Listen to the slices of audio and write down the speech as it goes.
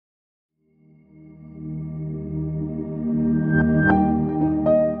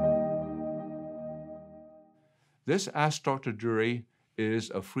This Ask Dr. Durie is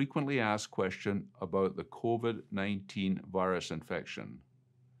a frequently asked question about the COVID-19 virus infection.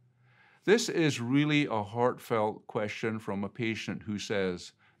 This is really a heartfelt question from a patient who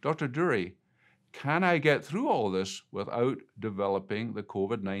says, Dr. Durie, can I get through all this without developing the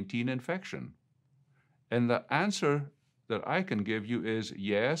COVID-19 infection? And the answer that I can give you is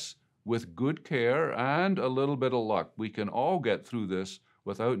yes, with good care and a little bit of luck, we can all get through this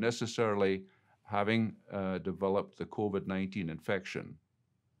without necessarily having developed the COVID-19 infection.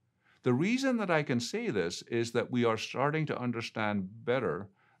 The reason that I can say this is that we are starting to understand better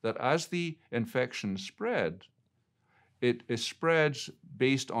that as the infection spread, it spreads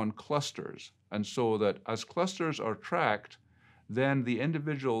based on clusters. And so that as clusters are tracked, then the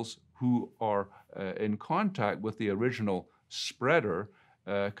individuals who are in contact with the original spreader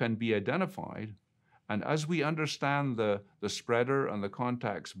can be identified. And as we understand the spreader and the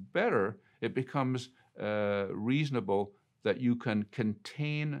contacts better, it becomes reasonable that you can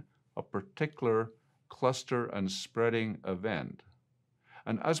contain a particular cluster and spreading event.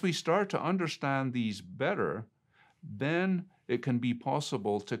 And as we start to understand these better, then it can be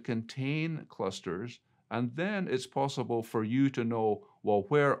possible to contain clusters, and then it's possible for you to know, well,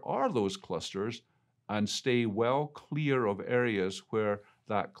 where are those clusters, and stay well clear of areas where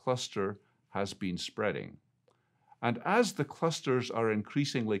that cluster has been spreading. And as the clusters are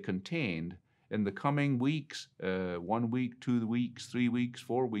increasingly contained in the coming weeks, 1 week, 2 weeks, 3 weeks,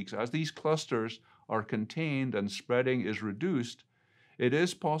 4 weeks, as these clusters are contained and spreading is reduced, it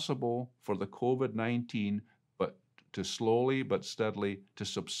is possible for the COVID-19 to slowly but steadily to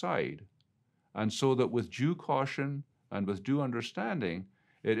subside. And so that with due caution and with due understanding,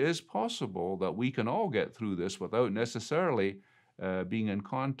 it is possible that we can all get through this without necessarily being in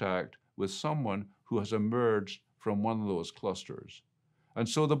contact with someone who has emerged from one of those clusters. And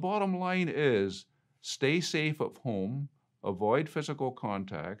so the bottom line is stay safe at home, avoid physical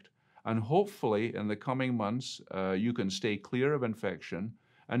contact, and hopefully in the coming months you can stay clear of infection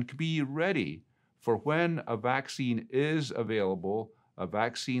and be ready for when a vaccine is available, a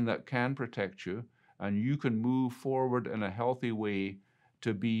vaccine that can protect you, and you can move forward in a healthy way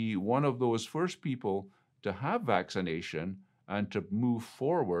to be one of those first people to have vaccination and to move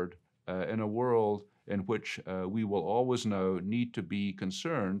forward in a world in which we will always now need to be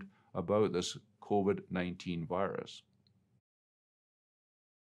concerned about this COVID-19 virus.